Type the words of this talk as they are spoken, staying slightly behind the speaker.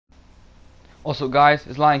What's up guys,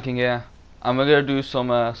 it's Lion King here, and we're going to do some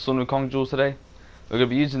Sun Wukong duels today. We're going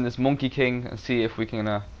to be using this Monkey King and see if we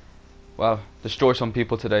can, well, destroy some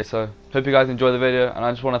people today. So, hope you guys enjoy the video, and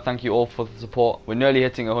I just want to thank you all for the support. We're nearly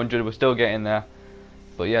hitting 100, we're still getting there.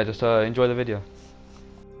 But yeah, just enjoy the video.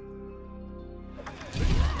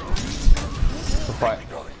 The fight.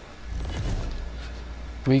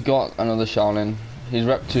 We got another Shaolin. He's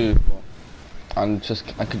rep 2, and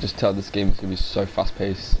I could just tell this game is going to be so fast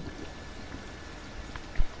paced.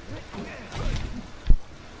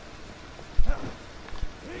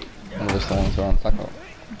 One of the stones around attack out.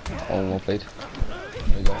 Oh, well played.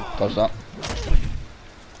 There we go, dodge that.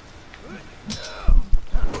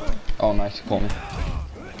 Oh nice, he caught me.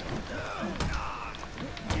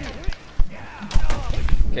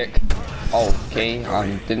 Kick. Oh, okay,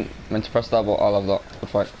 I didn't meant to press that, but I love that. Good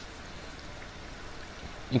fight.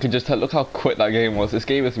 You can just tell, look how quick that game was. This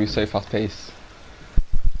game is going to be so fast paced.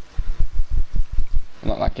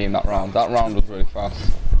 Not that game, that round. That round was really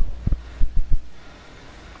fast.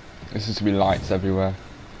 This is to be lights everywhere.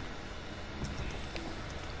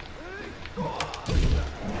 Oh,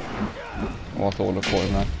 I thought I would have caught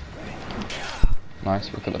him there.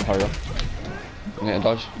 Nice, look at the parry off. Get a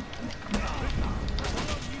dodge.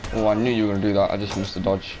 Oh, I knew you were going to do that, I just missed the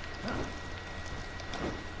dodge.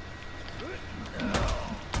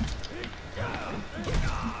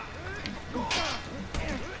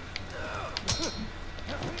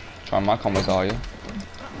 Trying my combos, are you?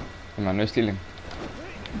 Hey man, no stealing.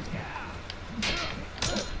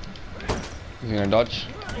 He's gonna dodge.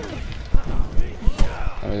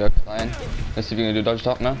 There we go, Lion. Let's see if you're gonna do dodge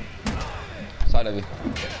top now. Side of you.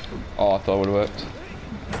 Oh, I thought it would have worked.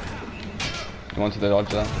 You wanted the dodge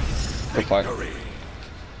there. Good fight.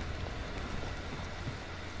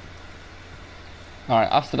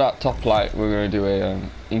 Alright, after that top light, we're gonna do a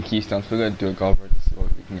in key stance. We're gonna do a guard break to see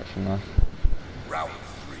what we can get from there. Round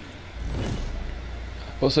 3.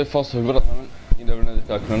 But so far so good at the moment. You never know, this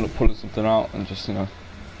guy can end up pulling something out and just, you know,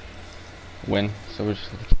 win, so we're just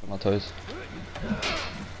going to keep on our toes.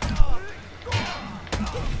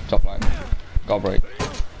 Top line. Guard break.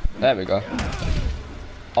 There we go.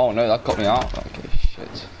 Oh no, that got me out. Okay, shit.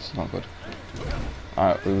 It's not good.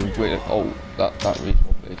 Alright, we waited. Oh, that reach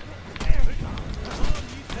well played.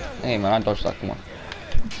 Hey man, I dodged that, come on.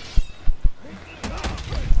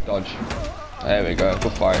 Dodge. There we go,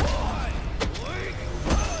 good fight.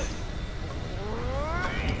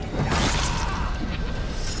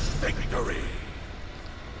 Victory.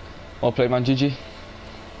 Well played man, GG.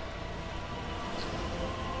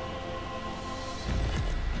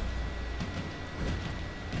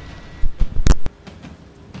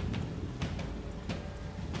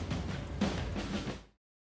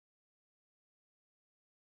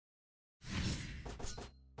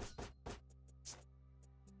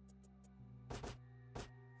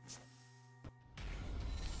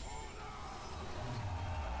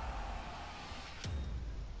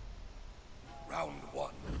 Round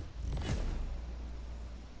 1.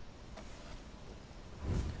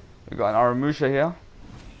 We got an Aramusha here.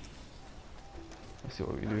 Let's see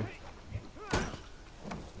what we do.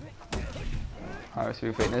 Alright, so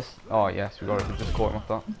we fake this. Oh yes, we got it. We just caught him off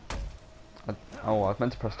that. I was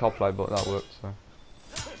meant to press top line, but that worked. So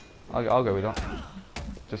I'll go with that.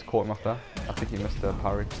 Just caught him off there. I think he missed the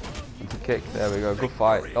parry. Into kick. There we go. Good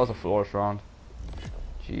fight. That was a flawless round.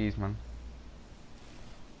 Jeez, man.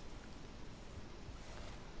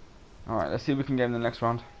 Alright, let's see if we can get him the next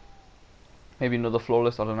round. Maybe another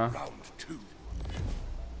flawless, I don't know. Round 2.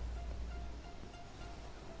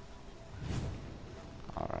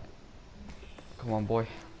 Alright. Come on, boy.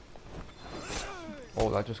 Oh,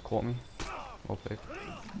 that just caught me. Well played.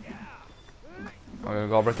 I'm gonna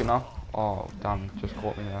go break it now. Oh, damn, just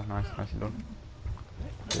caught me there. Nice, nicely done.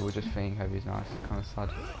 Yeah, we're just feigning heavies now. It's kind of sad.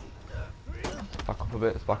 Back up a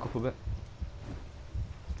bit, let's back up a bit.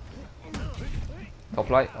 Top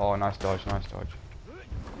light. Oh, nice dodge, nice dodge.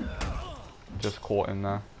 Just caught him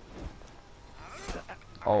there.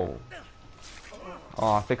 Oh.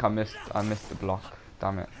 Oh, I think I missed the block.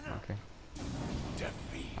 Damn it. Okay.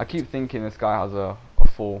 I keep thinking this guy has a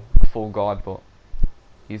full guard, but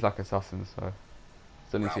he's like assassin, so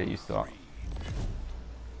still need to get used to that.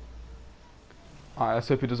 Alright, let's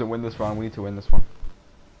hope he doesn't win this round. We need to win this one.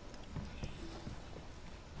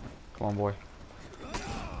 Come on, boy.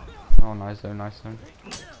 Oh, nice zone, nice zone.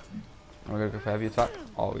 I'm gonna go for heavy attack.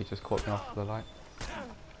 Oh, he just caught me off the light.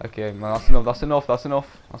 Okay, man, that's enough, that's enough, that's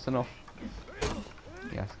enough, that's enough.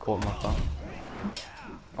 Yes, caught him off that.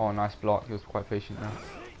 Oh, nice block, he was quite patient there.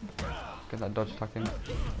 Get that dodge attack in.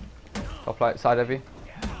 Top light, side heavy.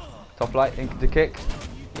 Top light, into the kick.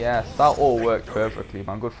 Yes, that all worked perfectly,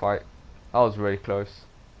 man. Good fight. That was really close.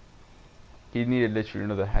 He needed literally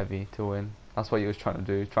another heavy to win. That's what he was trying to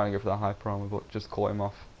do. He was trying to go for that hyper armor, but just caught him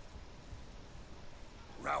off.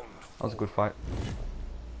 Round That was a good fight.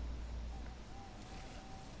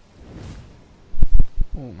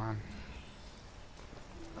 Oh man.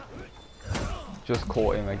 Just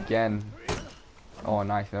caught him again. Oh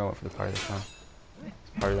nice, no, I went for the parry this time. Let's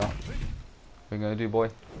parry that. What are you gonna do, boy?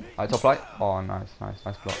 Alright, top light. Oh nice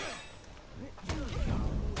block.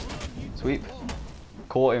 Sweep.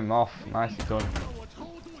 Caught him off. Nicely done.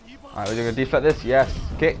 Alright, we're gonna deflect this. Yes.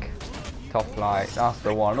 Kick. Top light. That's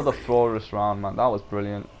the one. Another flawless round, man. That was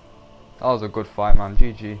brilliant. That was a good fight, man.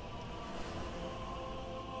 GG.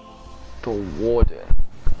 Toward it.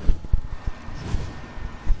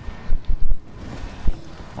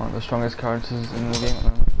 One of the strongest characters in the game at the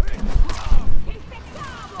moment.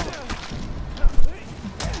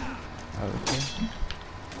 Okay.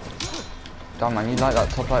 Damn man, you like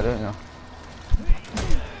that top light, don't you?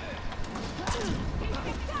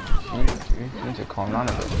 You need to calm down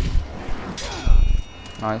a bit.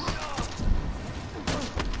 Nice.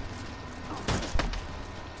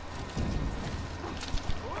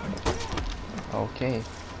 Okay.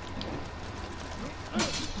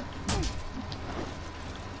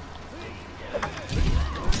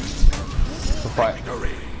 Good fight.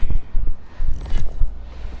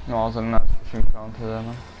 No, I was on that pushing counter there,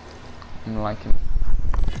 man. Didn't like him.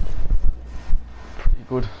 Pretty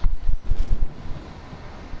good.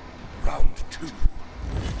 Round 2.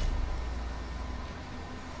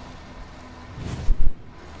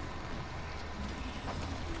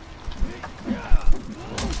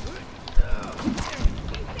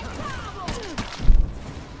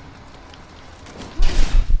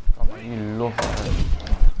 Oh man, you love that.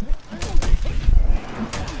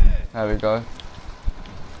 There we go.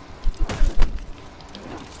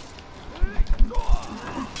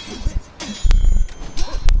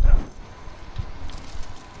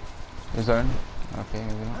 The zone. Okay,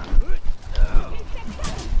 maybe not.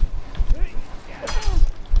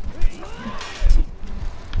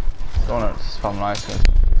 Don't know, spam nice.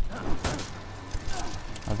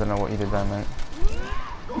 I don't know what you did there, mate.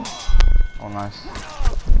 Oh, nice.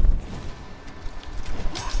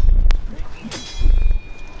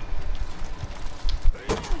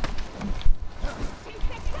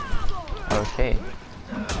 Okay.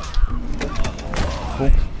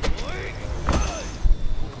 Cool.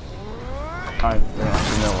 I don't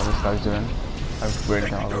actually know what this guy's doing. I really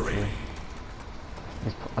can't look through.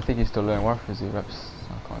 I think he's still learning work as he reps.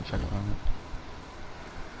 I can't check it on it.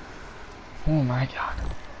 Oh my god.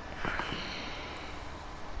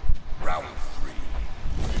 Round 3.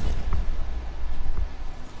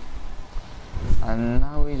 And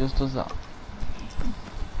now he just does that.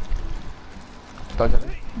 Dodge it.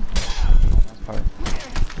 That's parry.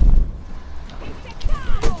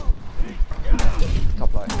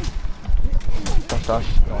 Top light. Dash.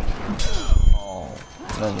 Oh,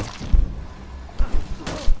 really?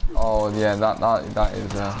 Oh yeah, that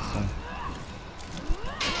is some.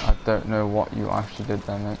 I don't know what you actually did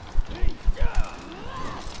there, mate.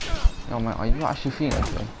 Yo, mate, are you actually feeling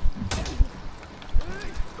it?